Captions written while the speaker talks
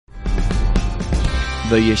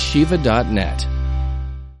theyeshiva.net.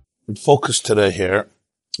 We focus today here,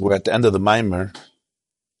 we're at the end of the Maimer,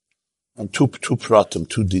 on two pratim,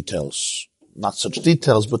 two details. Not such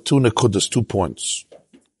details, but two nekudas, 2 points.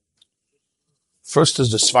 First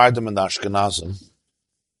is the Svardim and the Ashkenazim,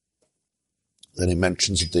 that he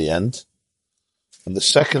mentions at the end. And the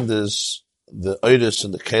second is the Oiris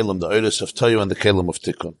and the Kalim, the Oiris of Tayu and the Kalim of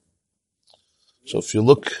Tikkun. So if you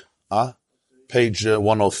look at page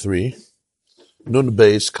 103, Nun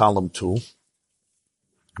Beis, column 2,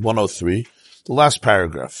 103, the last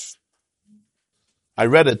paragraph. I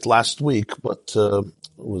read it last week, but it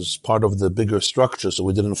was part of the bigger structure, so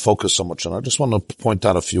we didn't focus so much on it. I just want to point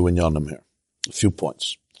out a few inyanim here, a few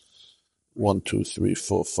points. 1, 2, 3,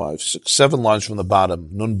 4, 5, 6, 7 lines from the bottom.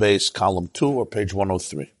 Nun Beis, column 2, or page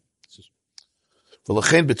 103.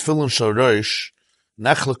 V'lechein b'tfilin shel rosh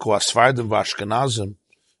nechleku asfardim v'ashkenazim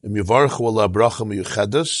im yivarchu ala bracha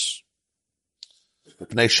miyuchedes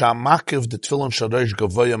v'pnei sha'makiv d'tfilin shel rosh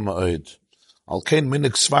gavoya ma'od al kein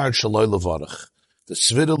minik svard shaloi levarach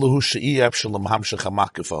v'svira lehu she'iyab shalom hamshech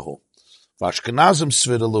ha'makiv ahu v'ashkenazim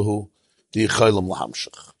svira lehu di'yichoylem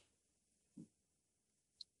lahamshech.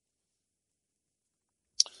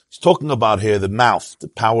 He's talking about here the mouth, the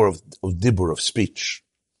power of dibur, of speech.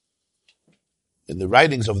 In the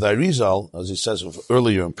writings of the Arizal, as he says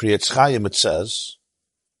earlier in Pri Etz Chaim, it says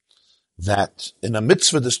that in a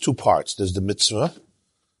mitzvah there's 2 parts. There's the mitzvah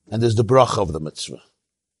and there's the bracha of the mitzvah.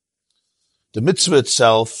 The mitzvah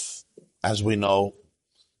itself, as we know,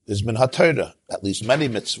 is min haTorah, at least many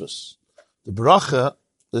mitzvahs. The bracha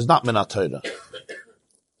is not min haTorah. It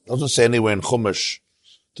doesn't say anywhere in Chumash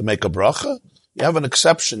to make a bracha. You have an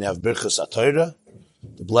exception. You have Birchas HaTorah,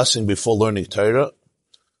 the blessing before learning Torah.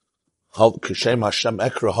 Kishem Hashem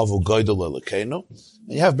Ekra Havu Goydel Elokeinu.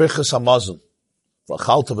 And you have Birchas HaMazon,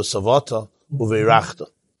 V'achalta v'savata uveirachta.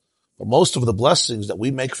 But most of the blessings that we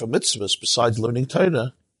make for mitzvahs, besides learning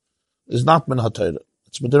Torah, is not min haTorah.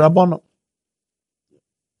 It's midrabanan.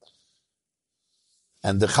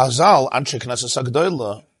 And the Chazal, Anshe Knesset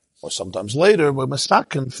HaGdolah, or sometimes later, were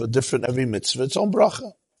mistaken for different every mitzvah its own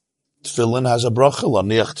bracha. Tefillin has a bracha,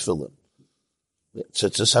 laniach tefillin.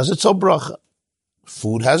 Tzitzis has its own bracha.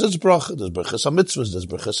 Food has its bracha. There's brachas ha-mitzvahs, there's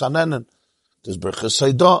brachas ha-nenen, there's brachas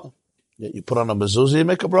ha-idah. You put on a mezuzah, you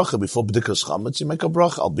make a bracha. Before b'dikas chametz, you make a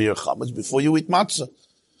bracha. Al bir chametz, before you eat matzah.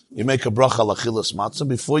 You make a bracha lachilas matzah.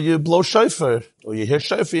 Before you blow shofar, or you hear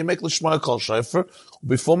shofar, you make l'shma kol shofar.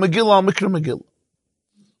 Before Megillah, al mikra Megillah.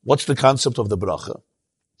 What's the concept of the bracha?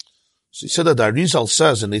 So he said that Arizal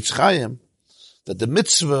says in Eitz Chaim, that the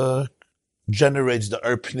mitzvah generates the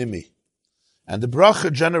pnimi, and the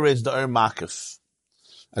bracha generates the makif.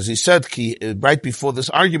 As he said, right before this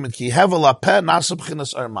argument, ki hevel apeh nasab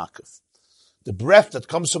chinas makif. The breath that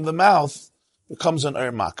comes from the mouth becomes an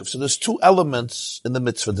makif. So there's 2 elements in the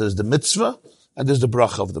mitzvah. There's the mitzvah, and there's the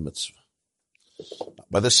bracha of the mitzvah.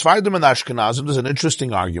 By the Svardim and Ashkenazim, there's an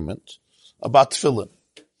interesting argument about tefillin.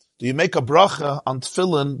 Do you make a bracha on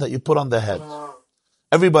tefillin that you put on the head?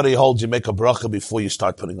 Everybody holds you make a bracha before you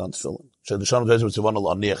start putting on tefillin.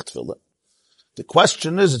 The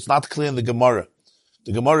question is, it's not clear in the Gemara.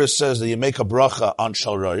 The Gemara says that you make a bracha on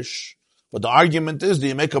Shal Rosh, but the argument is that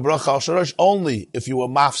you make a bracha on Shal Rosh only if you were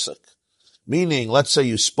mafsek. Meaning, let's say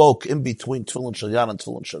you spoke in between Tefillin Shal Yan and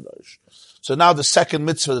Tefillin Shal Rosh. So now the second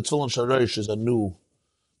mitzvah, the Tefillin Shal Rosh, is a new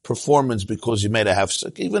performance because you made a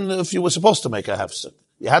hefsek. Even if you were supposed to make a hefsek.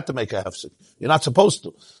 You had to make a hefsek. You're not supposed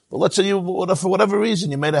to. But let's say for whatever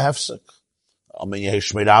reason, you made a hefsek. I mean, you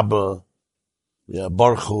Shmei Rabba,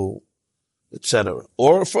 Baruch, etc.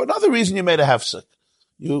 Or for another reason, you made a hefsek.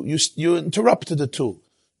 You interrupted the 2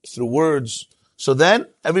 through words. So then,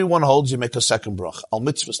 everyone holds you make a second bracha. Al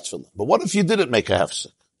mitzvahs tefillah. But what if you didn't make a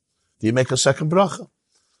hefsek? Do you make a second bracha?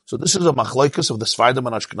 So this is a machlokes of the Svardim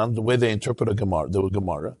and Ashkenazim, the way they interpret the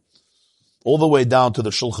Gemara, all the way down to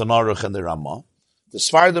the Shulchan Aruch and the Ramah. The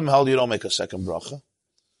Svardim held you don't make a second bracha.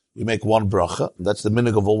 You make 1 bracha. That's the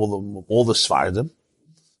minhag of all the Svardim.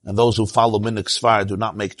 And those who follow minhag Sfar do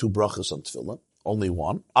not make 2 brachas on tefillin, only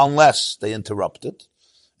 1, unless they interrupt it.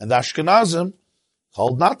 And the Ashkenazim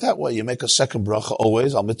hold not that way. You make a second bracha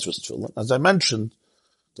always on mitzvahs tefillin. As I mentioned,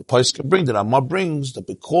 the Poskim bring, the Ramah brings that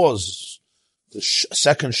because the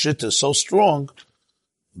second shitta is so strong,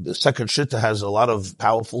 the second shitta has a lot of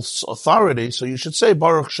powerful authority, so you should say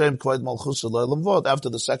Baruch Shem Kvod Malchus L'Olam Vod after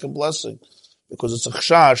the second blessing, because it's a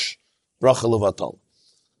chashash bracha levatal.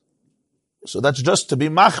 So that's just to be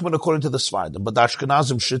machman according to the Svardim. But the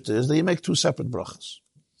Ashkenazim shitta is that you make 2 separate brachas.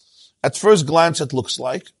 At first glance, it looks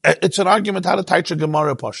like it's an argument how to taich a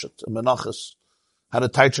Gemara Pashat, a Menachos, how to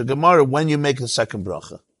taich a Gemara when you make the second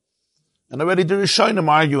bracha. And already the Rishonim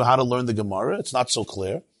argue how to learn the Gemara. It's not so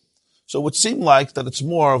clear. So it would seem like that it's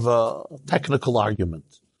more of a technical argument.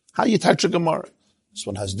 How you touch a Gemara? This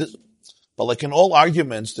one has this. But like in all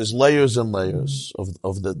arguments, there's layers and layers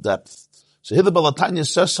of the depth. So here the Baal HaTanya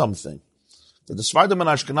says something. That the Sfardim and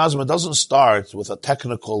Ashkenazim, it doesn't start with a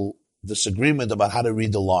technical disagreement about how to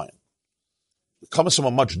read the line. It comes from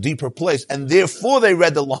a much deeper place, and therefore they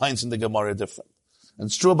read the lines in the Gemara different. And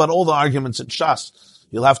it's true about all the arguments in Shas.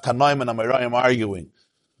 You'll have Tanaim and Amirayim arguing.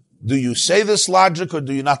 Do you say this logic or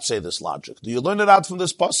do you not say this logic? Do you learn it out from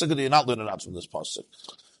this pasuk or do you not learn it out from this pasuk?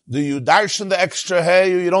 Do you darshan the extra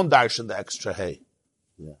hay or you don't darshan the extra hay?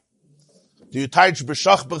 Yeah. Do you teach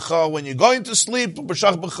b'shach b'cha when you're going to sleep or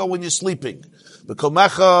b'shach b'cha when you're sleeping?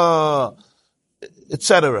 B'komecha,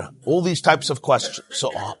 etc. All these types of questions.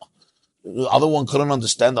 So the other one couldn't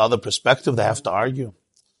understand the other perspective. They have to argue.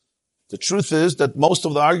 The truth is that most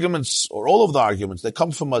of the arguments, or all of the arguments, they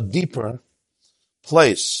come from a deeper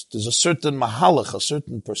place. There's a certain mahalach, a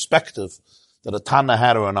certain perspective that a Tana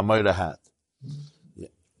had or an Amoira had.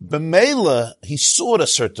 B'meila, he saw it a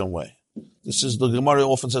certain way. This is, the Gemara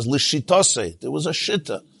often says, Lishitase. There was a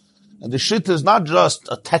shitta. And the shitta is not just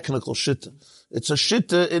a technical shitta. It's a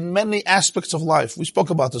shitta in many aspects of life. We spoke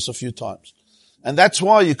about this a few times. And that's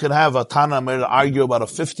why you could have a Tana Amoira argue about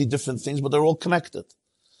 50 different things, but they're all connected.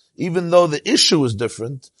 Even though the issue is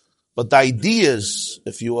different, but the ideas,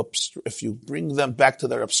 if you bring them back to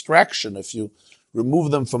their abstraction, if you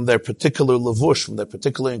remove them from their particular levush, from their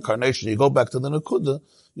particular incarnation, you go back to the Nakuda,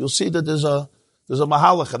 you'll see that there's a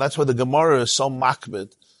mahalach, and that's why the Gemara is so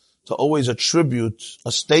makbid to always attribute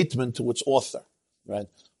a statement to its author, right?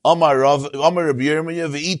 Amar Rabbi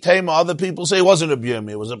Yirmiyah, v'itema, other people say it wasn't Rabbi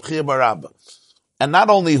Yirmiyah, it was Rabbi Chia bar Abba. And not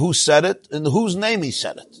only who said it, in whose name he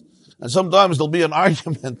said it. And sometimes there'll be an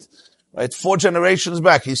argument, right? 4 generations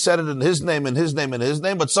back, he said it in his name, in his name, in his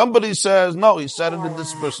name, but somebody says, no, he said it in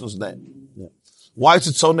this person's name. Yeah. Why is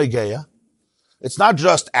it so negeya? It's not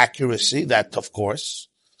just accuracy, that of course,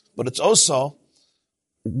 but it's also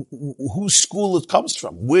whose school it comes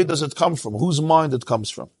from. Where does it come from? Whose mind it comes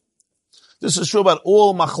from? This is true about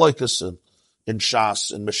all machlokes in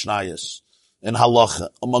Shas, in Mishnayos, in Halacha,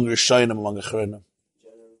 among Rishonim, among Achronim.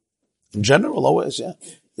 In general, always, yeah.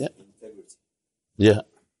 Yeah. Yeah.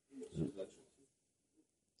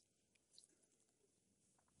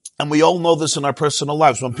 And we all know this in our personal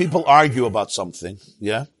lives. When people argue about something,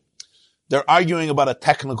 yeah, they're arguing about a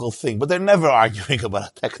technical thing, but they're never arguing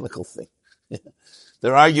about a technical thing.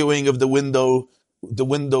 They're arguing if the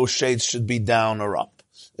window shades should be down or up,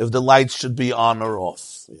 if the lights should be on or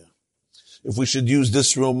off, yeah, if we should use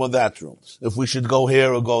this room or that room, if we should go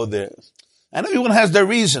here or go there. And everyone has their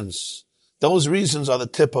reasons. Those reasons are the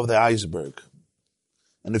tip of the iceberg.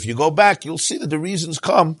 And if you go back, you'll see that the reasons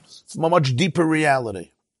come from a much deeper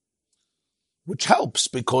reality, which helps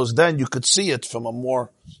because then you could see it from a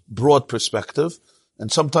more broad perspective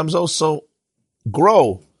and sometimes also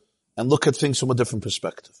grow and look at things from a different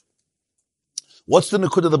perspective. What's the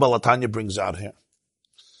Nekuda the Baal HaTanya brings out here?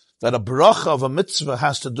 That a bracha of a mitzvah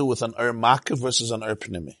has to do with an makiv versus an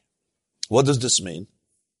pnimi. What does this mean?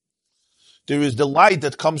 There is the light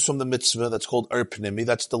that comes from the mitzvah that's called pnimi.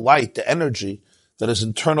 That's the light, the energy that is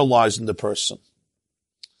internalized in the person.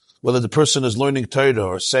 Whether the person is learning Torah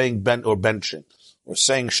or saying benching, or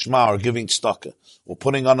saying Shema, or giving tzedakah, or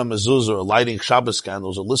putting on a mezuzah, or lighting Shabbos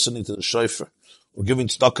candles, or listening to the shofar, or giving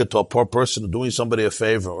tzedakah to a poor person, or doing somebody a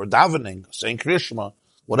favor, or davening, saying Kriya Shema,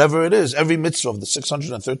 whatever it is, every mitzvah of the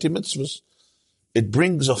 630 mitzvahs, it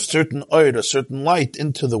brings a certain oir, a certain light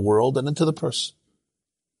into the world and into the person.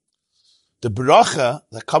 The bracha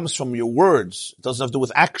that comes from your words, it doesn't have to do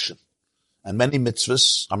with action. And many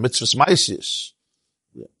mitzvahs are mitzvahs ma'asiyos.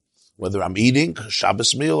 Whether I'm eating a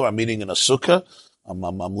Shabbos meal, or I'm eating in a sukkah, I'm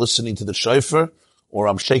listening to the shofar, or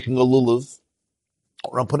I'm shaking a lulav,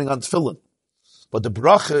 or I'm putting on tefillin. But the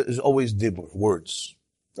bracha is always dibur, words.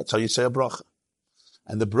 That's how you say a bracha.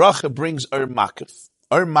 And the bracha brings makif.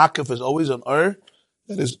 Makif is always an that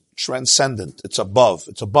is transcendent. It's above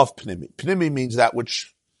pnimi. Pnimi means that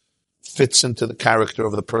which fits into the character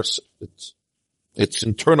of the person. It's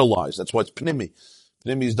internalized. That's why it's pnimi.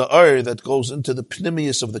 Pnimi is the that goes into the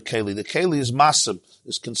pnimius of the keli. The keli is massive,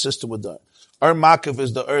 is consistent with the makif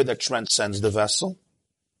is the that transcends the vessel.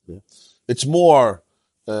 Yeah. It's more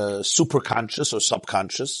superconscious or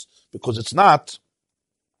subconscious because it's not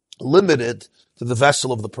limited to the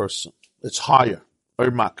vessel of the person. It's higher.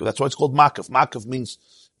 Makif. That's why it's called makif. Makif means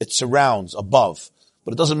it surrounds, above.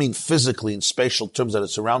 But it doesn't mean physically in spatial terms that it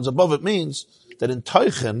surrounds above. It means that in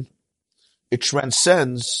Teichen, it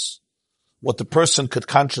transcends what the person could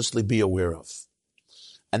consciously be aware of.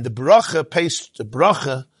 And the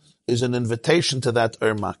bracha is an invitation to that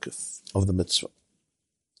makif of the mitzvah.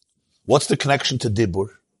 What's the connection to dibur?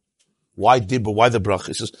 Why dibur? Why the bracha?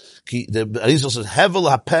 He says, the Arizal says, hevel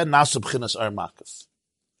hapeh nasu b'chinas makif.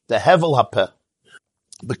 The hevel hapeh.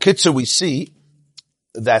 B'kitzur, we see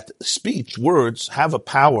that speech, words, have a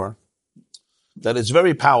power that is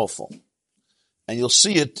very powerful. And you'll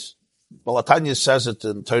see it, Balatanya says it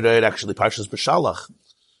in Torah, actually, Parshas B'Shalach.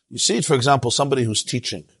 You see it, for example, somebody who's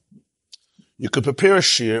teaching. You could prepare a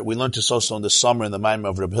shir. We learned this also in the summer in the Maimon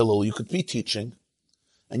of Reb Hillel. You could be teaching,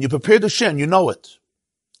 and you prepare the shir, and you know it.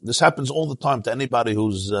 This happens all the time to anybody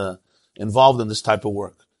who's involved in this type of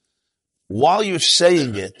work. While you're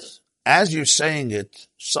saying it, as you're saying it,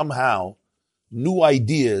 somehow, new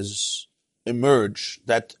ideas emerge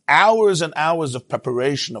that hours and hours of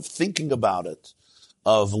preparation, of thinking about it,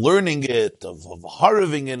 of learning it, of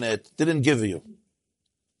harving in it, didn't give you.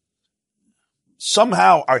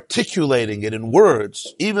 Somehow articulating it in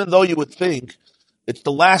words, even though you would think it's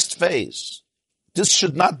the last phase. This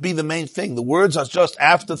should not be the main thing. The words are just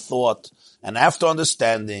afterthought, and after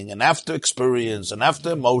understanding, and after experience, and after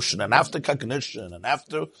emotion, and after cognition, and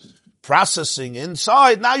after processing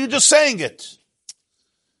inside. Now you're just saying it.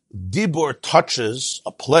 Dibur touches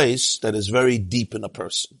a place that is very deep in a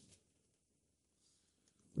person.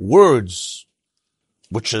 Words,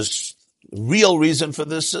 which is real reason for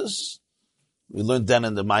this is, we learned then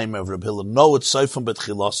in the Maimon of Reb Hillel, no, it's seifim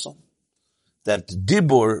betchilasam, that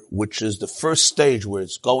dibur, which is the first stage where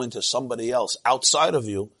it's going to somebody else outside of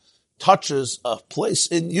you, touches a place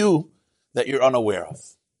in you that you're unaware of.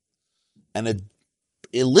 And it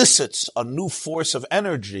elicits a new force of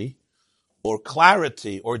energy or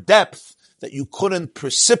clarity or depth that you couldn't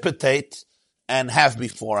precipitate and have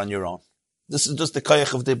before on your own. This is just the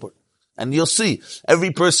koyach of dibur. And you'll see,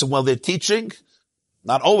 every person while they're teaching,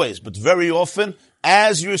 not always, but very often,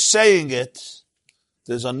 as you're saying it,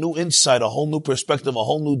 there's a new insight, a whole new perspective, a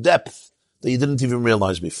whole new depth that you didn't even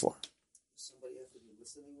realize before. Somebody has to be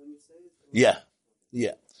listening when you say it?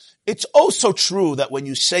 Yeah. It's also true that when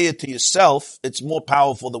you say it to yourself, it's more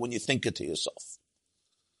powerful than when you think it to yourself.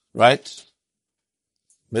 Right?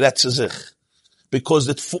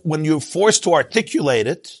 Because when you're forced to articulate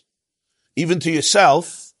it, even to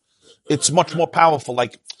yourself, it's much more powerful.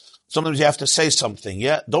 Like, sometimes you have to say something,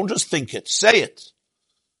 yeah? Don't just think it. Say it.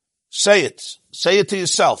 Say it. Say it to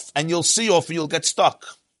yourself. And you'll see, or you'll get stuck.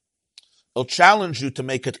 It'll challenge you to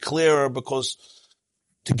make it clearer, because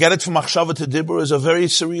to get it from Machshava to Dibur is a very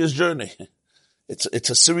serious journey. It's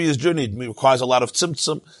a serious journey. It requires a lot of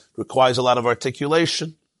tzimtzum, requires a lot of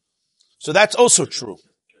articulation. So that's also true.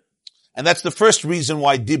 And that's the first reason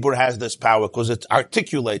why Dibur has this power, because it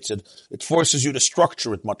articulates it. It forces you to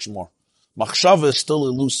structure it much more. Machshava is still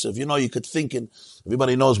elusive. You know, you could think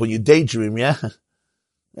everybody knows when you daydream, yeah?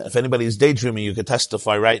 If anybody's daydreaming, you could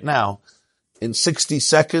testify right now. In 60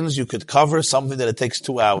 seconds, you could cover something that it takes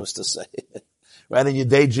 2 hours to say. Right? In your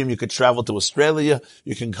daydream, you could travel to Australia.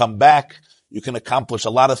 You can come back. You can accomplish a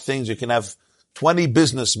lot of things. You can have 20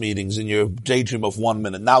 business meetings in your daydream of 1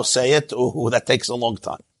 minute. Now say it. Oh, that takes a long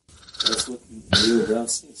time. That's what real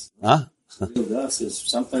das is. Huh? Real das is.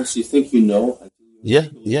 Sometimes you think you know. Yeah.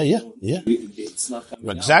 It's not coming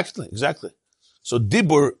out. Exactly. So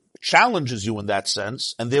Dibur challenges you in that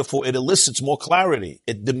sense, and therefore it elicits more clarity.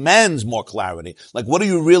 It demands more clarity. Like, what are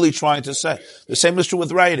you really trying to say? The same is true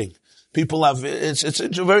with writing. People have, it's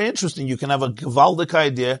very interesting. You can have a gewaldic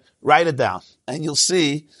idea, write it down, and you'll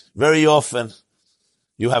see very often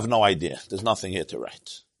you have no idea. There's nothing here to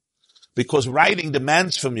write. Because writing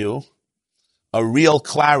demands from you a real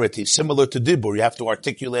clarity, similar to Dibur. You have to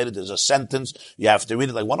articulate it. There's a sentence. You have to read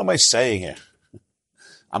it. Like, what am I saying here?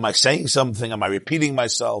 Am I saying something? Am I repeating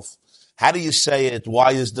myself? How do you say it?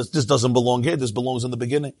 Why is this doesn't belong here? This belongs in the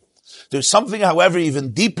beginning. There's something, however,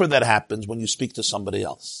 even deeper that happens when you speak to somebody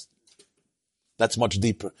else. That's much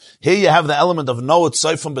deeper. Here you have the element of no, it's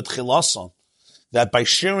seifim betchilason, that by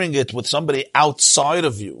sharing it with somebody outside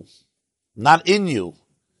of you, not in you,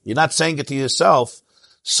 you're not saying it to yourself,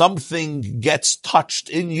 something gets touched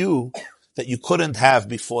in you that you couldn't have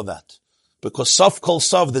before that. Because Saf Kol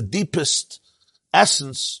Sav, the deepest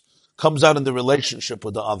essence, comes out in the relationship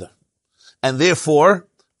with the other. And therefore,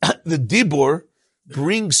 the Dibur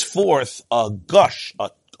brings forth a gush, a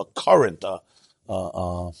current,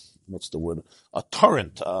 what's the word? A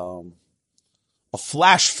torrent, a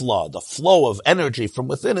flash flood, a flow of energy from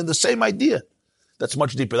within, and the same idea. That's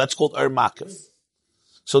much deeper. That's called Makif.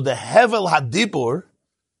 So the Hevel HaDibur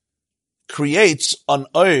creates an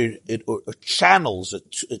it channels,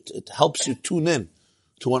 it helps you tune in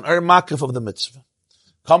to an Makif of the mitzvah.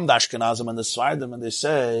 Come the Ashkenazim and the Sfardim and they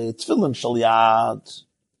say, Tefillin shal yad,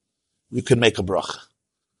 you can make a bracha.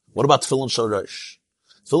 What about Tefillin Shel Rosh?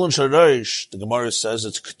 Tefillin Shel Rosh, the Gemara says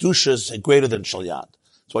it's Kedusha greater than Shel Yad.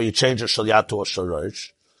 That's why you change a Shel Yad to a Shel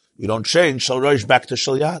Rosh. You don't change Shel Rosh back to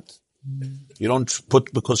Shel Yad. You don't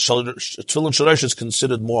put, because Tefillin Shel Rosh is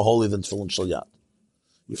considered more holy than Tefillin Shel Yad.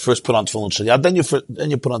 You first put on Tefillin Shel Yad, then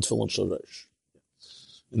you put on Tefillin Shel Rosh.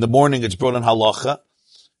 In the morning it's brought in Halacha.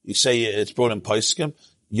 You say it's brought in Paiskim.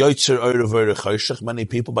 Yoitzer Or V'Orei Choshech. Many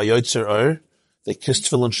people by Yoitzer Or, they kiss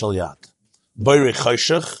Tefillin Shel Yad. V'Orei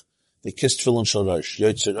Choshech, they kiss Tefillin Shel Rosh.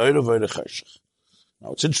 Yoitzer Or V'Orei Choshech.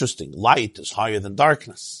 Now it's interesting. Light is higher than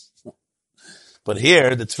darkness. But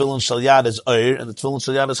here, the Tefillin Shel Yad is Or, and the Tefillin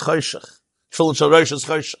Shel Yad is Choshech. Tefillin Shel Rosh is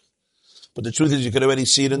Choshech. But the truth is, you can already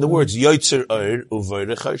see it in the words. Yoitzer Or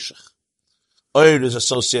V'Orei Choshech. Or is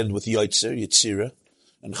associated with Yoitzer, Yitzira.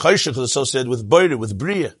 And Choshech is associated with Boire, with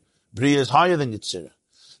Bria. Bria is higher than Yitzira.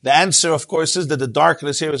 The answer, of course, is that the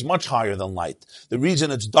darkness here is much higher than light. The reason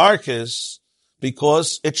it's dark is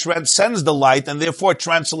because it transcends the light and therefore it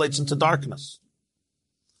translates into darkness.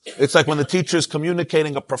 It's like when the teacher is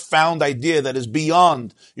communicating a profound idea that is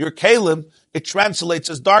beyond your kalim, it translates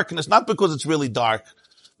as darkness, not because it's really dark,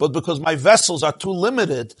 but because my vessels are too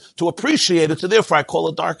limited to appreciate it, so therefore I call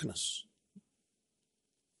it darkness.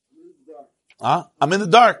 I'm in the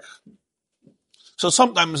dark. So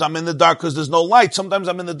sometimes I'm in the dark because there's no light. Sometimes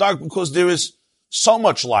I'm in the dark because there is so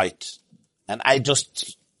much light. And I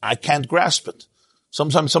can't grasp it.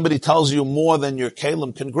 Sometimes somebody tells you more than your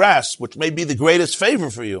kalim can grasp, which may be the greatest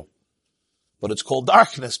favor for you. But it's called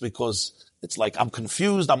darkness because it's like I'm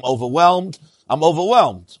confused, I'm overwhelmed. What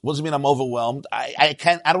does it mean I'm overwhelmed? I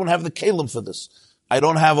don't have the kalim for this. I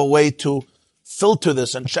don't have a way to filter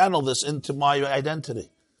this and channel this into my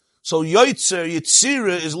identity. So Yoitzer,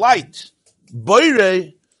 Yitzira is light.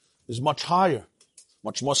 Boire is much higher,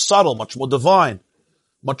 much more subtle, much more divine,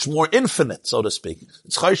 much more infinite, so to speak.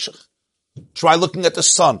 It's Choshech. Try looking at the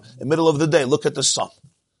sun in the middle of the day. Look at the sun.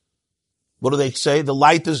 What do they say? The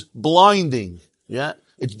light is blinding. Yeah,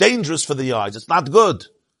 it's dangerous for the eyes. It's not good.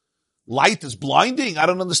 Light is blinding? I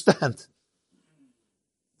don't understand.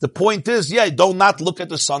 The point is, do not look at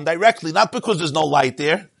the sun directly, not because there's no light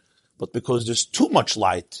there, but because there's too much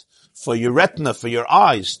light for your retina, for your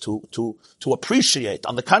eyes to appreciate.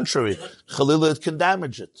 On the contrary, Chalila, it can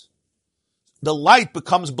damage it. The light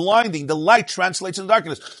becomes blinding. The light translates into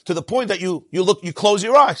darkness to the point that you close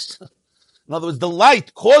your eyes. In other words, the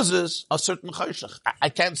light causes a certain choshech. I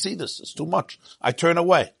can't see this. It's too much. I turn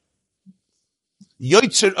away.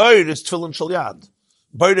 Yoitzer Or is Tefillin Shel Yad.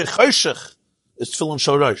 Boire Choshech is Tefillin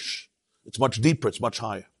Shel Rosh. It's much deeper. It's much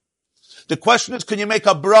higher. The question is, can you make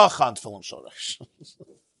a bracha on Tefillin Shel Rosh?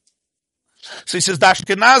 So he says, the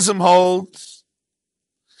Ashkenazim holds,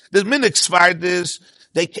 the Minik Svard is,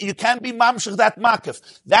 you can't be mamshech that makif.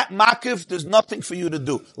 That makif, there's nothing for you to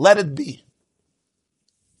do. Let it be.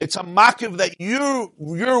 It's a makif that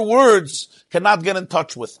your words cannot get in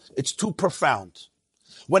touch with. It's too profound.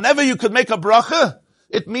 Whenever you could make a bracha,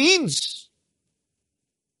 it means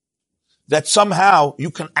that somehow you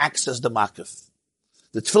can access the makif.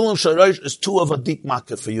 The Tefillin Shel Rosh is too of a deep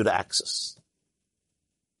makif for you to access.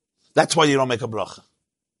 That's why you don't make a bracha.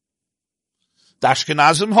 The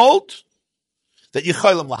Ashkenazim hold that you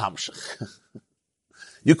choylem lahamshech.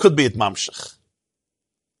 You could be at mamshech.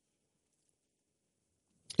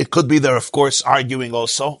 It could be they're, of course, arguing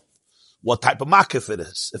also what type of makif it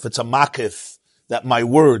is. If it's a makif that my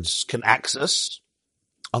words can access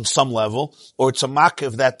on some level, or it's a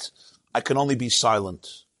makif that I can only be silent.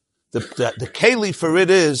 The keli for it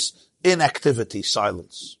is inactivity,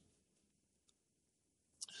 silence.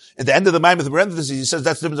 At the end of the Maimon, the parenthesis, he says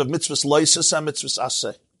that's the difference of mitzvahs loisasa and mitzvahs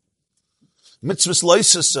aseh. Mitzvahs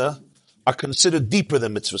loisasa are considered deeper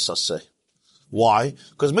than mitzvahs aseh. Why?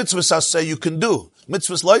 Because mitzvahs aseh you can do.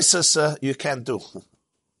 Mitzvahs loisasa you can't do.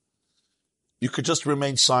 You could just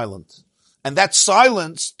remain silent. And that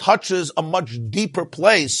silence touches a much deeper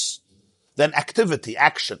place than activity,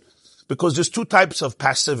 action. Because there's two types of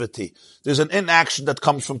passivity. There's an inaction that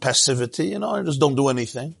comes from passivity, I just don't do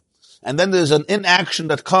anything. And then there's an inaction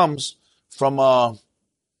that comes from a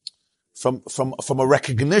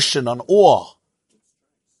recognition, an awe,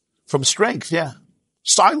 from strength,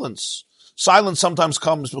 Silence. Silence sometimes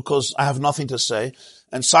comes because I have nothing to say,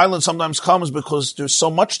 and silence sometimes comes because there's so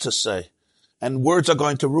much to say, and words are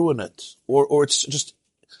going to ruin it, or it's just,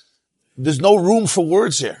 there's no room for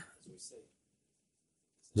words here.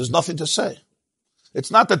 There's nothing to say. It's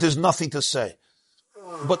not that there's nothing to say.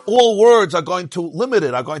 But all words are going to limit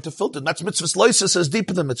it, are going to filter it. That's mitzvahs loisas is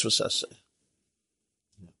deeper than mitzvahs aseh.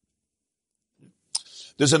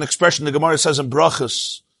 There's an expression the Gemara says in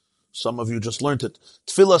Brachas. Some of you just learned it.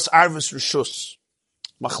 Tfilas arvis rishus.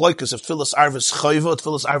 Machloikas if Tfilas Arvis Chayva or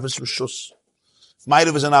Tfilas Arvis Rishus.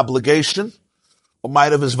 Ma'ariv is an obligation, or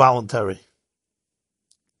Ma'ariv is voluntary.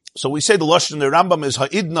 So we say the Lashon in the Rambam is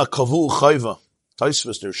Ha'idna Kavu Chayva.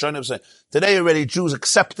 Taisvus, the Rishonim say, today already Jews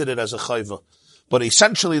accepted it as a Chayva. But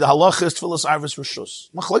essentially the halacha is Tfilas Arvis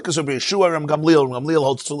Rishus. Machloikas of Yeshua, Ram Gamliel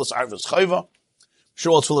holds Tfilas Arvis Chayva.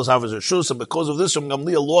 Yeshua holds Tfilas Arvis Rishus, and because of this, Ram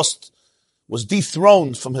Gamliel was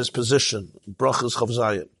dethroned from his position. Brachas Chav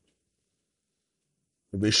Zayin.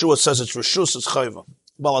 Yeshua says it's Rishus, it's Chayva.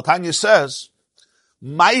 Balatanya says,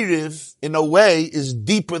 Ma'ariv, in a way, is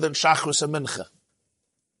deeper than Shachris and Mincha.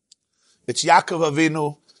 It's Yaakov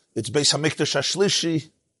Avinu, it's Beis HaMikdash HaShlishi,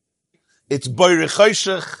 it's Boirei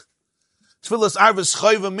Choshech. Tfilas Arvis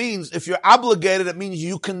Chayva means, if you're obligated, it means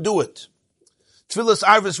you can do it. Tfilas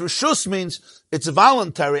Arvis Rishus means, it's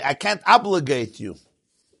voluntary, I can't obligate you.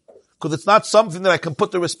 Because it's not something that I can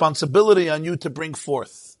put the responsibility on you to bring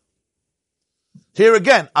forth. Here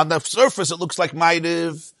again, on the surface, it looks like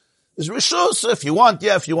Ma'ariv is Rishus, if you want,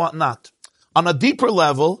 yeah, if you want, not. On a deeper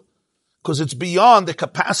level, because it's beyond the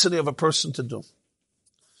capacity of a person to do.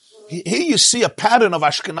 Here you see a pattern of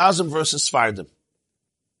Ashkenazim versus Sfardim.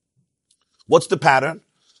 What's the pattern?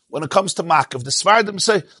 When it comes to Makav, the Sfardim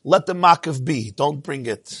say, let the Makav be, don't bring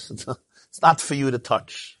it. It's not for you to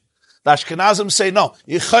touch. The Ashkenazim say, no,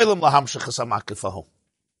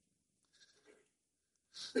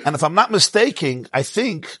 and if I'm not mistaken, I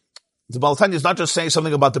think the Balatanya is not just saying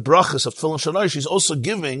something about the brachas of Tefillin Shalosh, she's also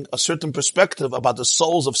giving a certain perspective about the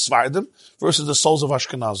souls of Sfardim versus the souls of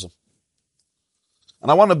Ashkenazim. And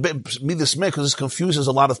I want to be this because this confuses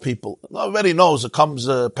a lot of people. Everybody knows it comes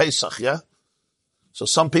Pesach, yeah? So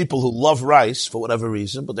some people who love rice for whatever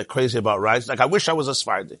reason, but they're crazy about rice, like I wish I was a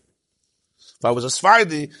Sfardi. If I was a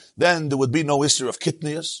Sfardi, then there would be no issue of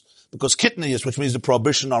kitnius, because kitnius, which means the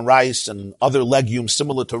prohibition on rice and other legumes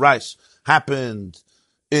similar to rice, happened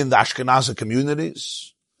in the Ashkenazi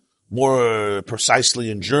communities, more precisely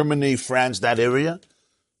in Germany, France, that area,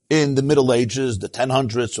 in the Middle Ages, the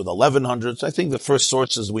 1000s or the 1100s. I think the first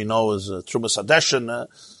sources we know is Trumas Hadeshen,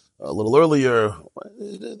 a little earlier,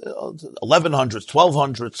 1100s,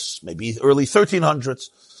 1200s, maybe early 1300s.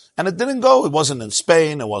 And it didn't go. It wasn't in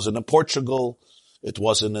Spain. It wasn't in Portugal. It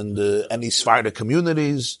wasn't in any Sephardic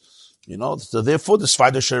communities. You know, so therefore the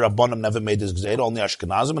Sephardic Rabbanim never made this Gzeira, only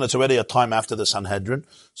Ashkenazim, and it's already a time after the Sanhedrin.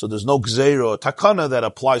 So there's no Gzeira or Takana that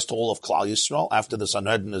applies to all of Klal Yisrael after the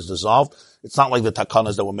Sanhedrin is dissolved. It's not like the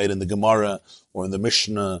Takanas that were made in the Gemara or in the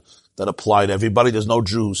Mishnah that apply to everybody. There's no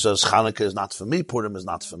Jew who says Chanukah is not for me, Purim is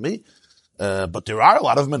not for me. But there are a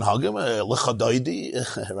lot of minhagim,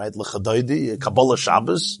 L'chadoidi, right? L'chadoidi, Kabbalah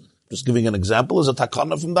Shabbos. Just giving an example, is a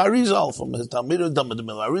takana from the Arizal, from his Talmud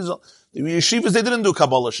Arizal. The yeshivas, they didn't do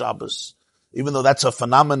Kabbalah Shabbos. Even though that's a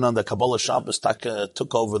phenomenon that Kabbalah Shabbos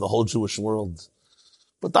took over the whole Jewish world.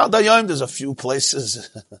 But Dayayim, there's a few places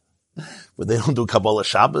where they don't do Kabbalah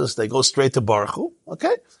Shabbos. They go straight to Baruch Hu.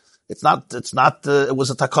 Okay? It was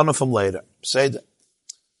a takana from later. Say that.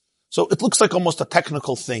 So it looks like almost a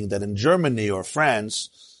technical thing that in Germany or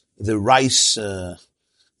France, the rice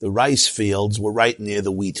fields were right near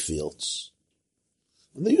the wheat fields.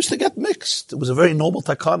 And they used to get mixed. It was a very noble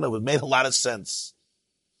takana. It made a lot of sense.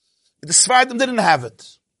 The Sfardim didn't have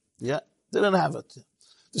it. Yeah, didn't have it.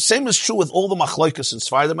 The same is true with all the machloikas in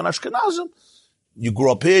Sfardim and Ashkenazim. You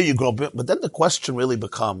grew up here, you grew up here. But then the question really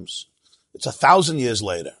becomes, it's 1,000 years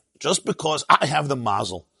later. Just because I have the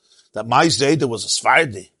mazel that my Zayda was a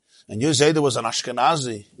Sfardi and your Zayda was an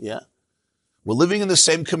Ashkenazi, yeah. We're living in the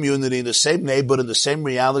same community, in the same neighborhood, in the same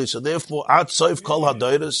reality. So therefore, Atzoif Kol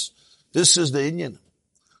HaDoiros, this is the Inyan.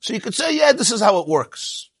 So you could say, yeah, this is how it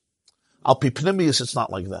works. Al Pi Pnimius, it's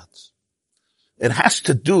not like that. It has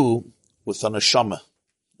to do with an neshama.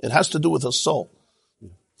 It has to do with a soul.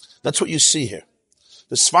 That's what you see here.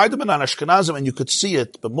 The Sfardim and Ashkenazim, and you could see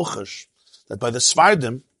it, b'muchash, that by the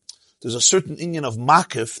Sfardim, there's a certain Inyan of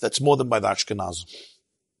Makif that's more than by the Ashkenazim.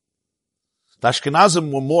 The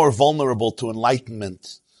Ashkenazim were more vulnerable to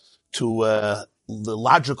enlightenment, to the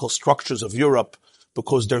logical structures of Europe,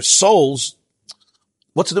 because their souls,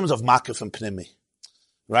 what's the difference of Makif and Pnimi?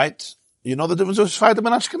 Right? You know the difference of Sfardim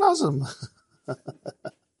and Ashkenazim.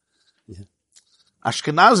 Yeah.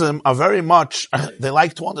 Ashkenazim are very much, they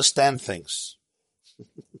like to understand things.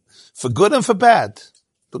 For good and for bad.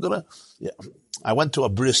 Yeah. I went to a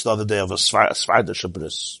bris the other day of a Svardish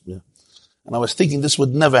bris. Yeah. And I was thinking this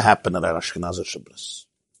would never happen at an Ashkenazi bris.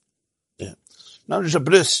 Yeah. Now there's a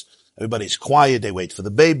bris, everybody's quiet, they wait for the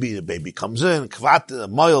baby comes in, kvate,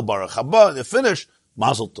 moil, baruch haba, they finish,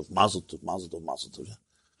 mazel tov, mazel tov, mazel tov, mazel tov.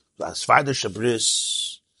 The Svardish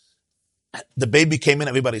bris, the baby came in,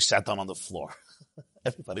 everybody sat down on the floor.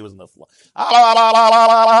 Everybody was on the floor.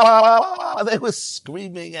 They were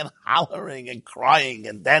screaming and hollering and crying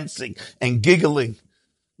and dancing and giggling.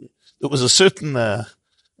 There was a certain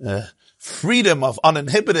freedom of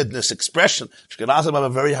uninhibitedness, expression. Ashkenazim have a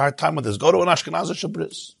very hard time with this. Go to an Ashkenazi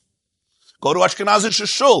bris. Go to Ashkenazi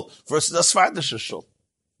shul versus a Sephardic shul.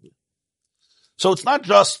 So it's not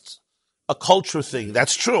just a culture thing.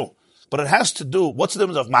 That's true. But it has to do, what's the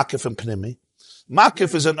difference of Makif and Pnimi?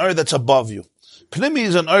 Makif is an that's above you. Pnimi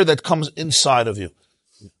is an that comes inside of you.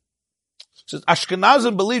 So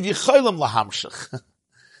Ashkenazim believe Yichaylim lahamshich.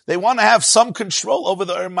 They want to have some control over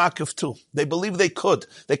the Makif too. They believe they could.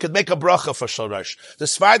 They could make a bracha for Shoresh. The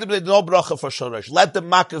Sephardim, they no bracha for Shoresh. Let the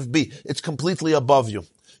Makif be. It's completely above you.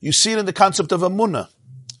 You see it in the concept of Emunah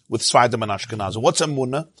with Sephardim and Ashkenazim. What's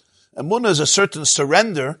Emunah? Emunah is a certain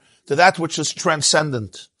surrender to that which is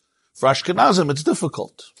transcendent. For Ashkenazim, it's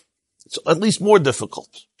difficult. It's at least more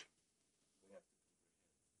difficult.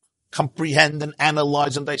 Comprehend and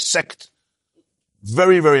analyze and dissect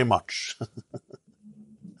very, very much.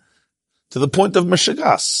 To the point of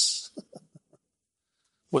Meshigas.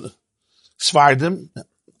 Sephardim,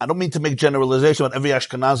 I don't mean to make generalization about every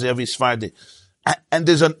Ashkenazi, every Sephardi. And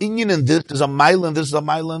there's an inyan in this, there's a mile in this, there's a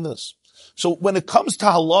mile in this. So when it comes to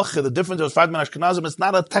halacha, the difference of Sephardim and Ashkenazim, it's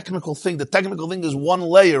not a technical thing. The technical thing is one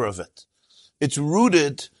layer of it. It's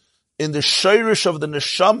rooted in the shirish of the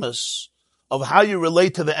neshamas of how you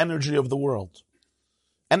relate to the energy of the world.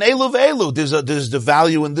 And elu, there's the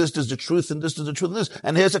value in this, there's the truth in this, there's the truth in this.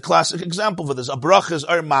 And here's a classic example for this. A bracha is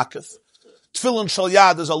makif. Tefillin shal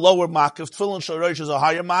yad is a lower makif. Tefillin shal rosh is a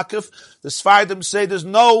higher makif. The Sephardim say there's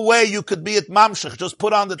no way you could be at mamshech. Just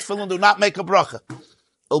put on the tefillin, do not make a bracha.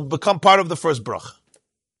 It'll become part of the first bracha.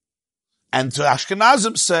 And to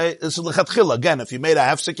Ashkenazim say, this is lechatchila. Again, if you made a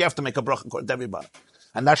hefsek, you have to make a bracha according to everybody.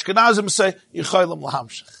 And Ashkenazim say, yichaylam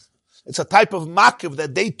lahamshech. It's a type of makif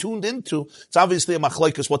that they tuned into. It's obviously a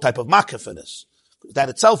machlokes what type of makif it is. That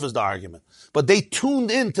itself is the argument. But they tuned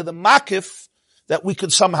into the makif that we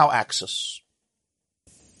could somehow access.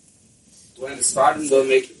 When the Sephardim don't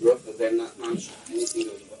make it bracha, they're not mamshech anything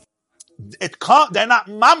of the It can't, they're not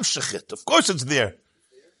mamshech it. Of course it's there.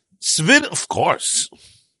 Svir, of course.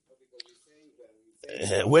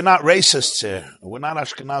 We're not racists here. We're not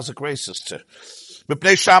Ashkenazic racists here. The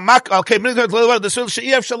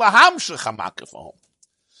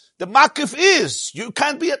makif is, you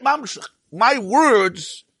can't be at mamshech. My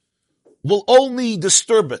words will only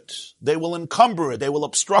disturb it. They will encumber it. They will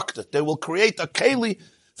obstruct it. They will create a keli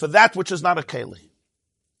for that which is not a keli.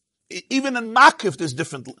 Even in makif, there's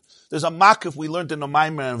different. There's a makif we learned in the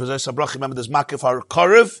Maimer and V'zei Sabrach. Remember, there's makif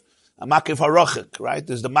ha'karev, a makif ha'rochik, right?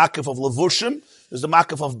 There's the makif of levushim. There's the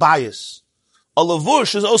makif of bias. A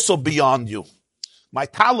levush is also beyond you. My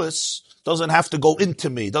talis doesn't have to go into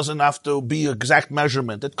me, doesn't have to be exact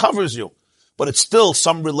measurement. It covers you, but it's still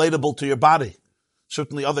some relatable to your body.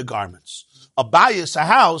 Certainly other garments. A bias, a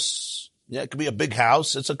house, it could be a big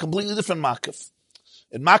house. It's a completely different makif.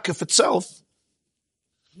 In makif itself,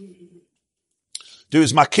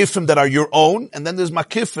 there's makifim that are your own, and then there's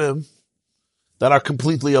makifim that are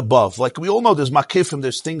completely above. Like we all know there's makifim,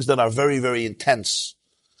 there's things that are very, very intense,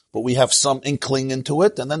 but we have some inkling into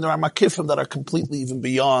it, and then there are makifim that are completely even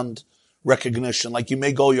beyond recognition. Like you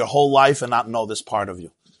may go your whole life and not know this part of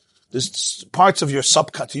you. There's parts of your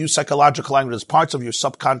to use psychological language, there's parts of your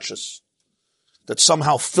subconscious that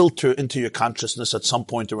somehow filter into your consciousness at some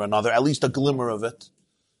point or another, at least a glimmer of it.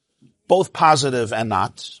 Both positive and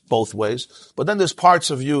not, both ways. But then there's parts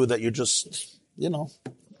of you that you're just, you're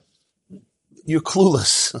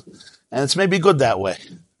clueless. And it's maybe good that way,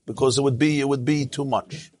 because it would be too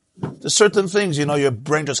much. There's certain things, your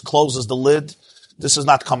brain just closes the lid. This is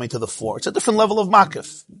not coming to the fore. It's a different level of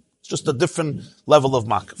makif. It's just a different level of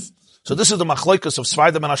makif. So this is the machlokes of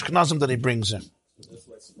Sephardim and Ashkenazim that he brings in.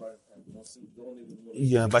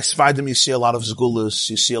 Yeah, by Sephardim you see a lot of zgulas,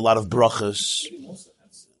 you see a lot of brachas.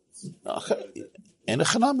 In the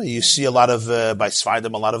Chanami, you see a lot of, by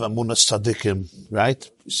Sephardim, a lot of Amunas Tzadikim, right?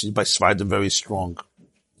 You see by Sephardim very strong.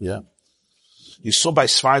 Yeah. You saw by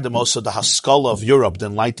Sephardim also the Haskalah of Europe, the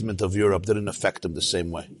Enlightenment of Europe didn't affect them the same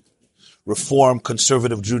way. Reform,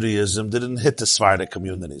 conservative Judaism didn't hit the Sephardic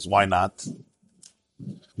communities. Why not?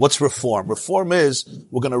 What's reform? Reform is,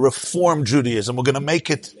 we're going to reform Judaism. We're going to make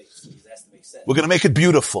it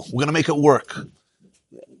beautiful. We're going to make it work.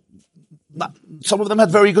 Some of them had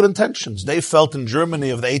very good intentions. They felt in Germany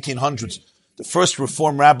of the 1800s, the first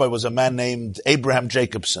Reform rabbi was a man named Abraham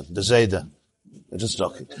Jacobson, the Zayda. I'm just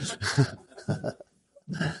joking.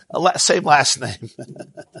 Same last name.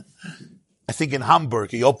 I think in Hamburg,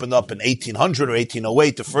 he opened up in 1800 or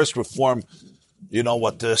 1808, the first Reform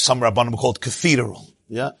what some Rabbanim called cathedral,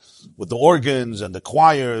 with the organs and the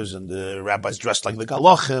choirs and the rabbis dressed like the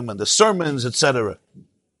galachim and the sermons, etc.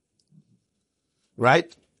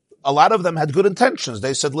 Right? A lot of them had good intentions.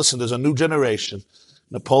 They said, listen, there's a new generation.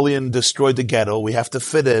 Napoleon destroyed the ghetto. We have to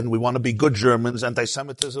fit in. We want to be good Germans.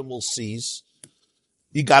 Anti-Semitism will cease.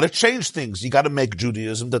 You got to change things. You got to make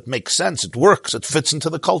Judaism that makes sense. It works. It fits into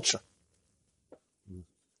the culture.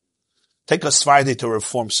 Take a Sephardi to a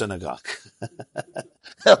Reform synagogue.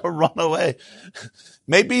 He'll run away.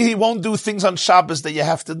 Maybe he won't do things on Shabbos that you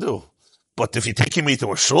have to do. But if you're taking me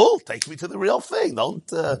to a shul, take me to the real thing.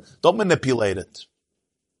 Don't manipulate it.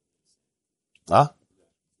 Huh?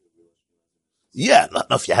 Yeah, not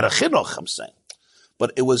if you had a chinuch, I'm saying.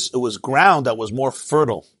 But it was ground that was more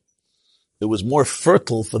fertile. It was more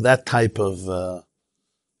fertile for that type of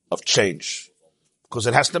change. Because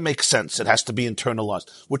it has to make sense. It has to be internalized,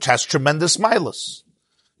 which has tremendous milas.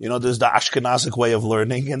 There's the Ashkenazic way of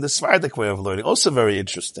learning and the Sephardic way of learning. Also very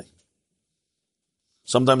interesting.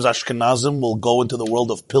 Sometimes Ashkenazim will go into the world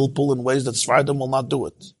of pilpul in ways that Sephardim will not do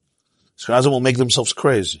it. Ashkenazim will make themselves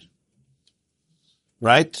crazy.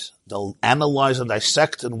 Right? They'll analyze and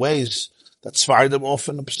dissect in ways that Sephardim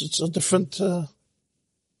often, it's a different, Nusach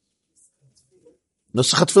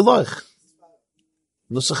HaTfilah.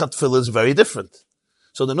 Nusach HaTfilah is very different.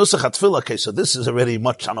 So the Nusach HaTfilah, okay, so this is already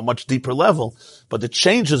on a much deeper level, but the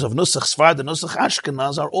changes of Nusach Sfard and Nusach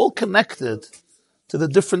Ashkenaz are all connected to the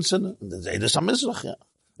difference in the Zaydas HaMizrach,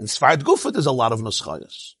 In Sfard Gufa, there's a lot of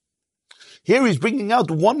Nuschayas. Here he's bringing out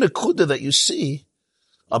one nekuda that you see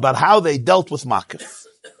about how they dealt with Makif.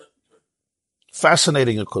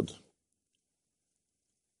 Fascinating nekuda.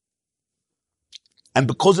 And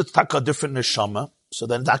because it's taka different neshama, so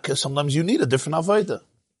then sometimes you need a different avodah.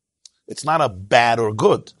 It's not a bad or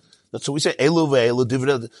good. That's what we say. Elu ve'elu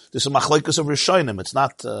divrei. This is machlokes of Rishonim. It's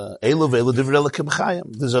not elu ve'elu divrei lekim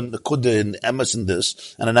chayim. There's a nekuda in emes in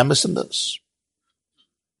this and an emes in this.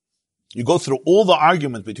 You go through all the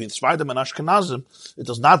argument between Sephardim and Ashkenazim. It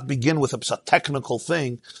does not begin with a technical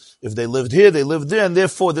thing. If they lived here, they lived there, and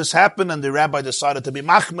therefore this happened, and the rabbi decided to be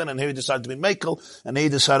machman, and here he decided to be mekel, and he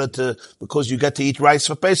decided to, because you get to eat rice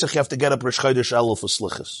for Pesach, you have to get up Rosh Chodesh Elul for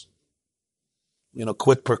slichas.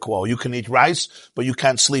 Quid per quo. You can eat rice, but you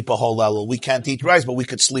can't sleep a whole Elul. We can't eat rice, but we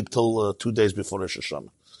could sleep till 2 days before Rosh Hashanah.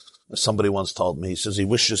 As somebody once told me, he says he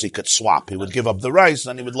wishes he could swap. He would give up the rice,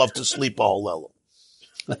 and he would love to sleep a whole Elul.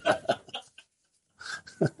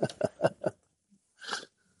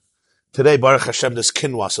 Today, Baruch Hashem, there's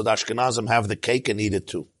quinoa, so the Ashkenazim have the cake and eat it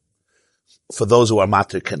too. For those who are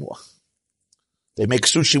matir quinoa. They make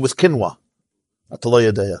sushi with quinoa.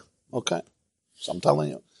 Okay. So I'm telling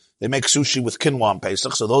you. They make sushi with quinoa on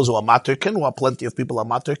Pesach, so those who are matir quinoa, plenty of people are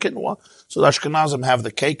matir quinoa, so the Ashkenazim have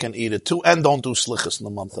the cake and eat it too, and don't do slichas in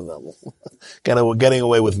the month of Elul. We're getting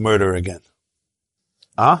away with murder again.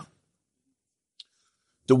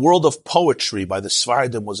 The world of poetry by the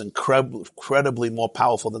Sephardim was incredibly more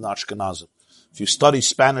powerful than the Ashkenazim. If you study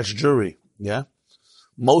Spanish Jewry,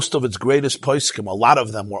 most of its greatest poskim, a lot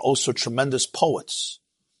of them were also tremendous poets.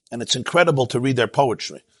 And it's incredible to read their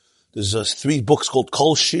poetry. There's 3 books called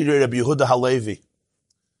Kol Shirei Rabbi Yehuda Halevi.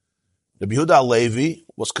 Rabbi Yehuda Halevi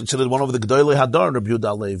was considered one of the Gdolei Hadar, Rabbi Yehuda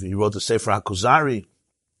Halevi. He wrote the Sefer HaKuzari.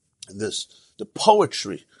 And the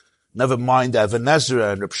poetry, never mind the Even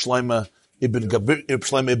Ezra and Reb Shlomo Ibn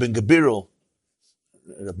Gabirul,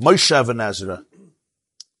 Moshe Even Ezra.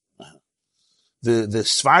 The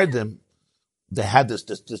Sephardim, they had this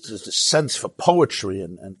sense for poetry.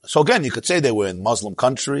 And so again, you could say they were in Muslim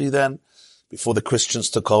country then, before the Christians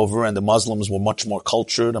took over, and the Muslims were much more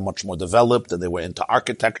cultured and much more developed, and they were into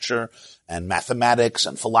architecture and mathematics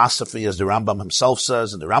and philosophy, as the Rambam himself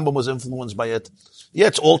says, and the Rambam was influenced by it. Yeah,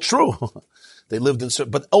 it's all true. They lived in,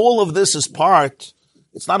 but all of this is part,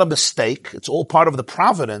 it's not a mistake, it's all part of the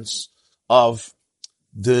providence of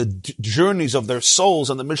the journeys of their souls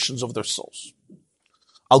and the missions of their souls.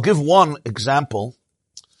 I'll give one example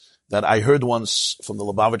that I heard once from the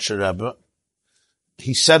Lubavitcher Rebbe.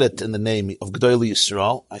 He said it in the name of Gdolei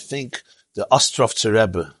Yisrael. I think the Ostrovtzer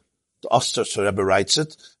Rebbe writes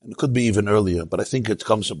it, and it could be even earlier, but I think it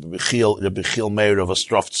comes from Rabbi Chiel Meir of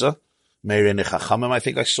Ostrovtzer, Meir Nechachamim. I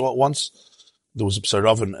think I saw it once. There was a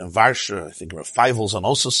Psarov in Varsha. I think Rav Feivelson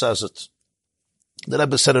also says it. The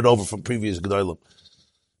Rebbe said it over from previous Gdolim.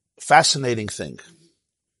 Fascinating thing.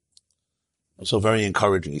 Also very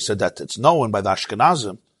encouraging. He said that it's known by the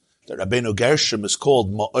Ashkenazim that Rabbeinu Gershom is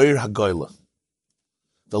called Ma'or HaGoyla,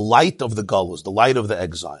 the light of the Golos, the light of the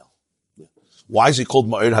exile. Why is he called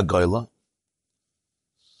Ma'or HaGoyla?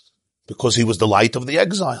 Because he was the light of the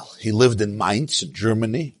exile. He lived in Mainz, in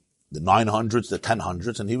Germany, the 900s, the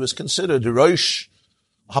 1000s, and he was considered the Rosh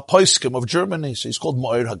HaPoiskim of Germany, so he's called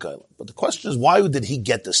Ma'or HaGoyim. But the question is, why did he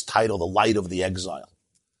get this title, the light of the exile?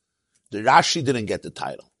 The Rashi didn't get the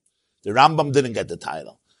title. The Rambam didn't get the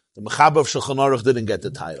title. The Mechaber of Shulchan Aruch didn't get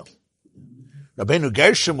the title. Rabbeinu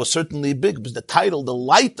Gershom was certainly big, but the title, the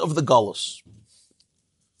light of the Golus.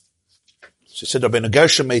 So he said Rabbeinu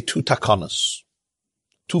Gershom made two takanas,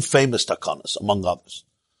 two famous takanas, among others.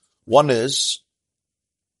 One is,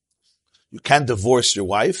 you can't divorce your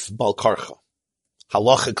wife, bal karcha.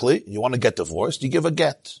 Halachically, you want to get divorced, you give a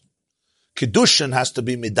get. Kiddushin has to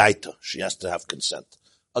be midaita. She has to have consent.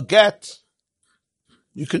 A get,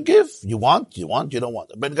 you can give. You want, you don't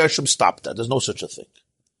want. Ben Gershom stopped that. There's no such a thing.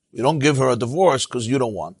 You don't give her a divorce because you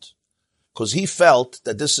don't want. Because he felt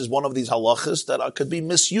that this is one of these halachas that could be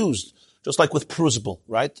misused. Just like with Prusbel,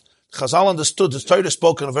 right? Chazal understood the Torah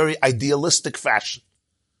spoke in a very idealistic fashion.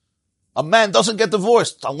 A man doesn't get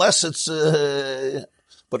divorced unless it's,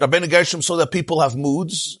 but Rabbeinu Gershom saw that people have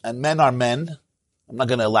moods and men are men. I'm not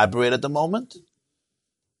going to elaborate at the moment.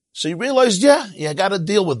 So he realized, you got to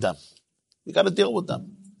deal with them. You got to deal with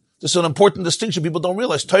them. This is an important distinction. People don't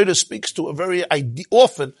realize Torah speaks to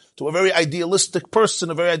often to a very idealistic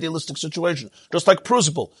person, a very idealistic situation. Just like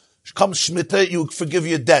Prusbel. Comes Shemitah, you forgive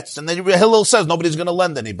your debts. And then Hillel says nobody's going to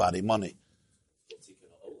lend anybody money.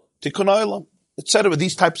 Tikkun Olam, etc.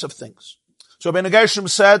 These types of things. So Rabbeinu Gershom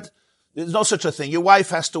said, there's no such a thing. Your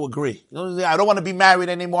wife has to agree. I don't want to be married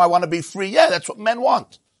anymore. I want to be free. Yeah, that's what men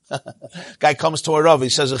want. Guy comes to a Rav. He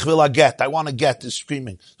says, Ich will a get. I want a get. He's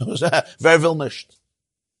screaming. Wer will nicht?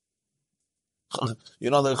 You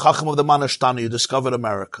know, the Chacham of the Manashtana, you discovered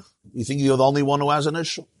America. You think you're the only one who has an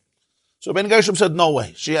issue? So Ben Gershom said, no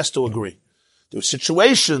way. She has to agree. There are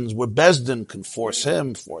situations where Bezdin can force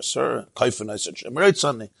him, force her.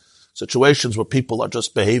 Situations where people are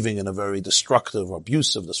just behaving in a very destructive,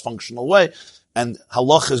 abusive, dysfunctional way, and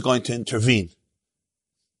halach is going to intervene.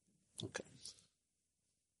 Okay.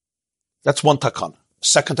 That's one takana.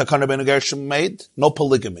 Second takana Ben Gershom made, no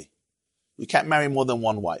polygamy. You can't marry more than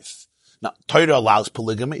one wife. Now, Torah allows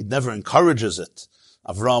polygamy. It never encourages it.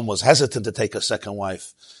 Avram was hesitant to take a second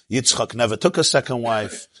wife. Yitzchak never took a second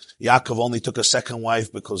wife. Yaakov only took a second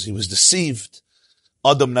wife because he was deceived.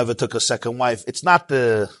 Adam never took a second wife. It's not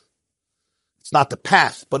the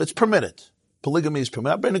path, but it's permitted. Polygamy is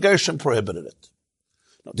permitted. Ben Gershom prohibited it.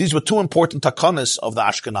 Now, these were two important takanas of the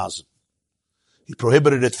Ashkenazim. He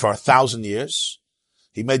prohibited it for 1,000 years.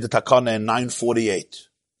 He made the takana in 948.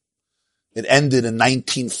 It ended in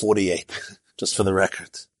 1948, just for the record.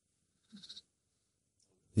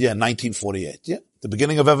 Yeah, 1948. Yeah. The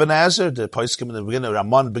beginning of Even HaEzer, the Poskim in the beginning of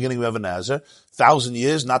Ramon, the beginning of Even HaEzer, 1,000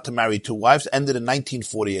 years not to marry two wives, ended in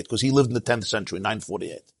 1948, because he lived in the 10th century,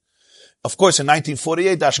 948. Of course, in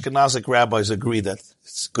 1948, the Ashkenazic rabbis agreed that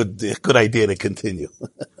it's a good idea to continue.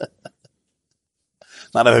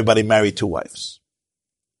 Not everybody married two wives.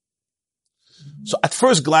 So at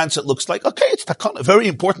first glance, it looks like, okay, it's takana, very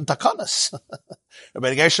important takanas.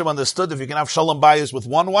 Rabbi Gershom understood if you can have shalom bayis with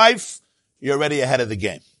one wife, you're already ahead of the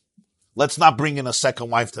game. Let's not bring in a second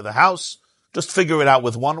wife to the house. Just figure it out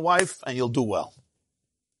with one wife and you'll do well.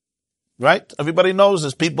 Right? Everybody knows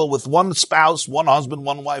there's people with one spouse, one husband,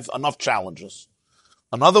 one wife, enough challenges.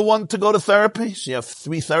 Another one to go to therapy. So you have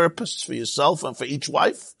 3 therapists for yourself and for each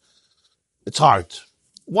wife. It's hard.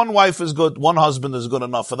 One wife is good, one husband is good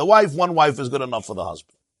enough for the wife, one wife is good enough for the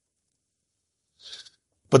husband.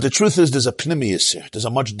 But the truth is there's a pnimius here. There's a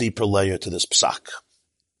much deeper layer to this psak.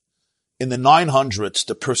 In the 900s,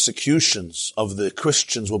 the persecutions of the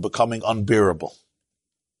Christians were becoming unbearable.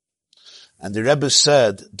 And the Rebbe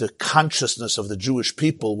said the consciousness of the Jewish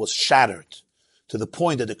people was shattered to the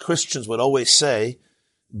point that the Christians would always say,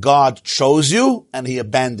 God chose you and he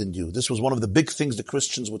abandoned you. This was one of the big things the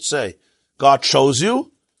Christians would say. God chose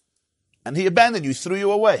you and he abandoned you, threw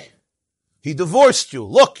you away. He divorced you.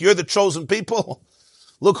 Look, you're the chosen people.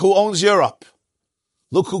 Look who owns Europe.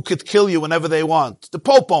 Look who could kill you whenever they want. The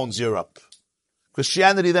Pope owns Europe.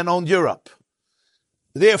 Christianity then owned Europe.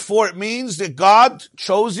 Therefore, it means that God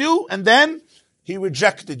chose you and then he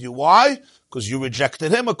rejected you. Why? Because you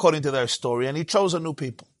rejected him according to their story and he chose a new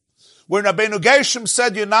people. When Rabbeinu Gershom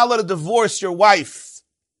said you're not allowed to divorce your wife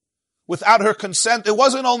without her consent, it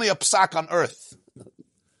wasn't only a psak on earth.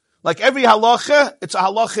 Like every halacha, it's a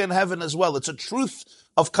halacha in heaven as well. It's a truth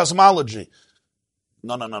of cosmology.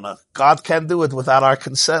 No. God can't do it without our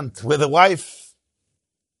consent. We're the wife.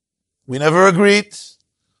 We never agreed.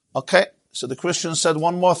 Okay. So the Christian said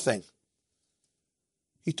one more thing.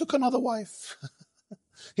 He took another wife.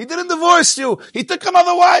 He didn't divorce you. He took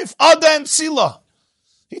another wife. Ada and Sila.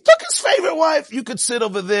 He took his favorite wife. You could sit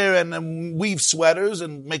over there and weave sweaters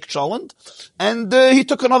and make cholent. And he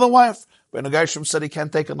took another wife. Rabbeinu Gershom said he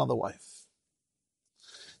can't take another wife.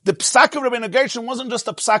 The psak of Rabbeinu Gershom wasn't just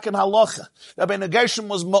a psak in halacha. Rabbeinu Gershom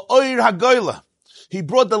was ma'oir hagoyla. He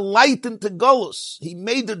brought the light into Golus. He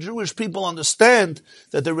made the Jewish people understand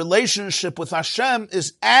that the relationship with Hashem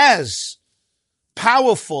is as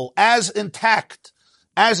powerful, as intact,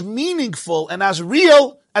 as meaningful, and as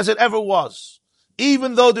real as it ever was.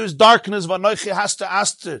 Even though there's darkness, Vanoichi has to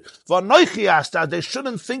aster. Vanoichi aster. They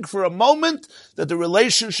shouldn't think for a moment that the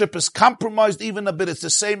relationship is compromised even a bit. It's the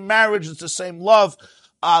same marriage, it's the same love.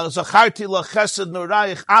 Zacharti lachesed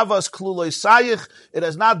nurayich avas kluloi sayich. It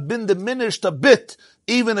has not been diminished a bit,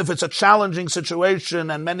 even if it's a challenging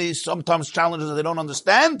situation and many sometimes challenges that they don't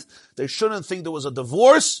understand. They shouldn't think there was a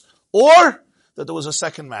divorce or that there was a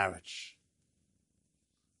second marriage.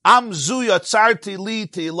 Am zu yatzarti li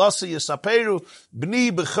teilasi yisaperu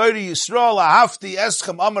b'ni b'chori Yisrael ahafti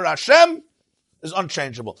eschem amar Hashem is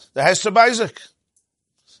unchangeable. The Hester Isaac.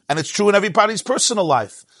 And it's true in everybody's personal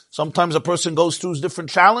life. Sometimes a person goes through different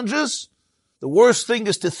challenges. The worst thing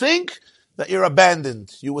is to think that you're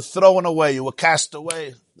abandoned. You were thrown away. You were cast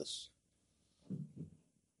away.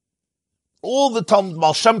 All the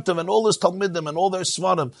Baal Shem Tov and all his Talmidim and all their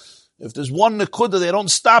Svarim, if there's one nekuda, they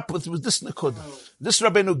don't stop with this nekuda. This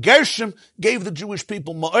Rabbeinu Gershom gave the Jewish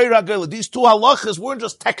people ma'or hagayla. These two halachas weren't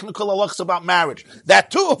just technical halachas about marriage.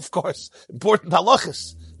 That too, of course, important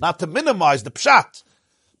halachas, not to minimize the pshat.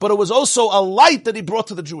 But it was also a light that he brought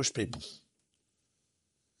to the Jewish people.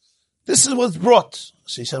 This is what's brought.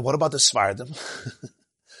 So he said, what about the Sfardim?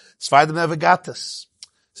 Sfardim never got this.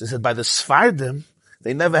 So he said, by the Sfardim,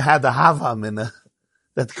 they never had the Havamina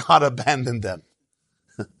that God abandoned them.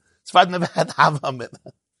 Sfardim never had Havamina.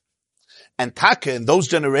 And Taka, in those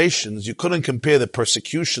generations, you couldn't compare the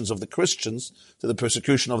persecutions of the Christians to the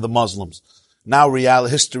persecution of the Muslims. Now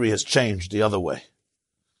history has changed the other way.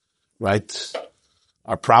 Right?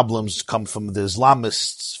 Our problems come from the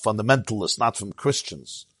Islamists, fundamentalists, not from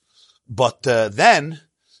Christians. But then,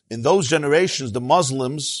 in those generations, the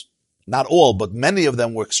Muslims, not all, but many of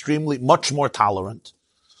them were much more tolerant,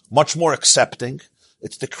 much more accepting.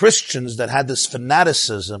 It's the Christians that had this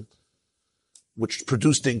fanaticism, which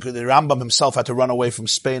produced the Rambam himself had to run away from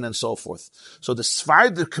Spain and so forth. So the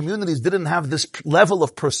Sephardic communities didn't have this level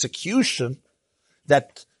of persecution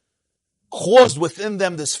that caused within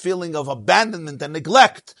them this feeling of abandonment and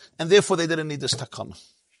neglect, and therefore they didn't need this takana.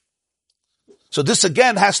 So this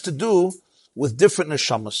again has to do with different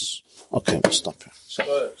neshamas. Okay, we'll stop here.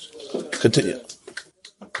 Continue.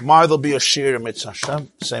 Tomorrow there'll be a shir in Mitzvah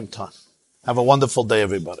Hashem, same time. Have a wonderful day,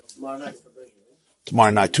 everybody.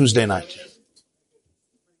 Tomorrow night, Tuesday night.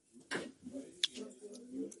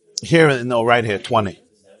 Here, no, right here, 20.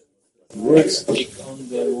 Words take on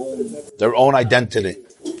their own identity.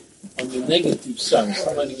 On the negative side,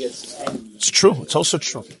 somebody gets angry. It's true. It's also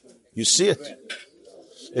true. You see it.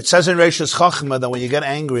 It says in Reishis Chachma that when you get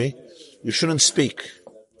angry, you shouldn't speak.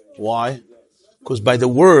 Why? Because by the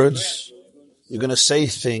words, you're going to say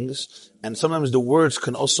things, and sometimes the words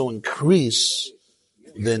can also increase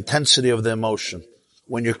the intensity of the emotion.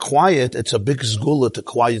 When you're quiet, it's a big zgula to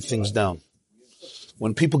quiet things down.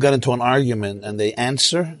 When people get into an argument and they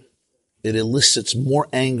answer, it elicits more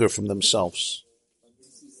anger from themselves.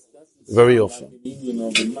 Very often.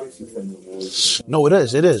 No, it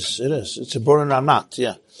is. It's a Boran Ramat,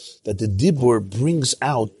 yeah. That the Dibur brings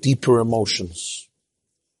out deeper emotions.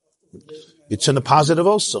 It's in the positive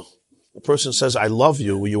also. A person says, I love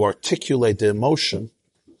you, you articulate the emotion,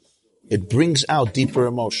 it brings out deeper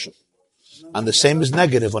emotion. And the same is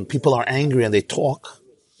negative. When people are angry and they talk,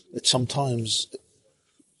 it's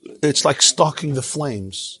like stalking the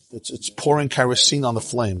flames. It's pouring kerosene on the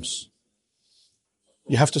flames.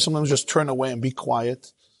 You have to sometimes just turn away and be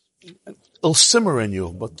quiet. It'll simmer in you,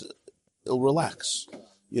 but it'll relax.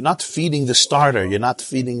 You're not feeding the starter. You're not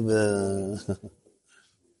feeding the...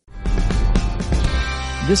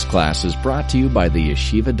 This class is brought to you by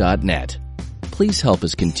theyeshiva.net. Please help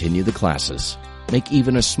us continue the classes. Make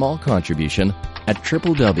even a small contribution at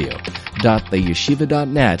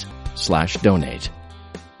www.theyeshiva.net/donate.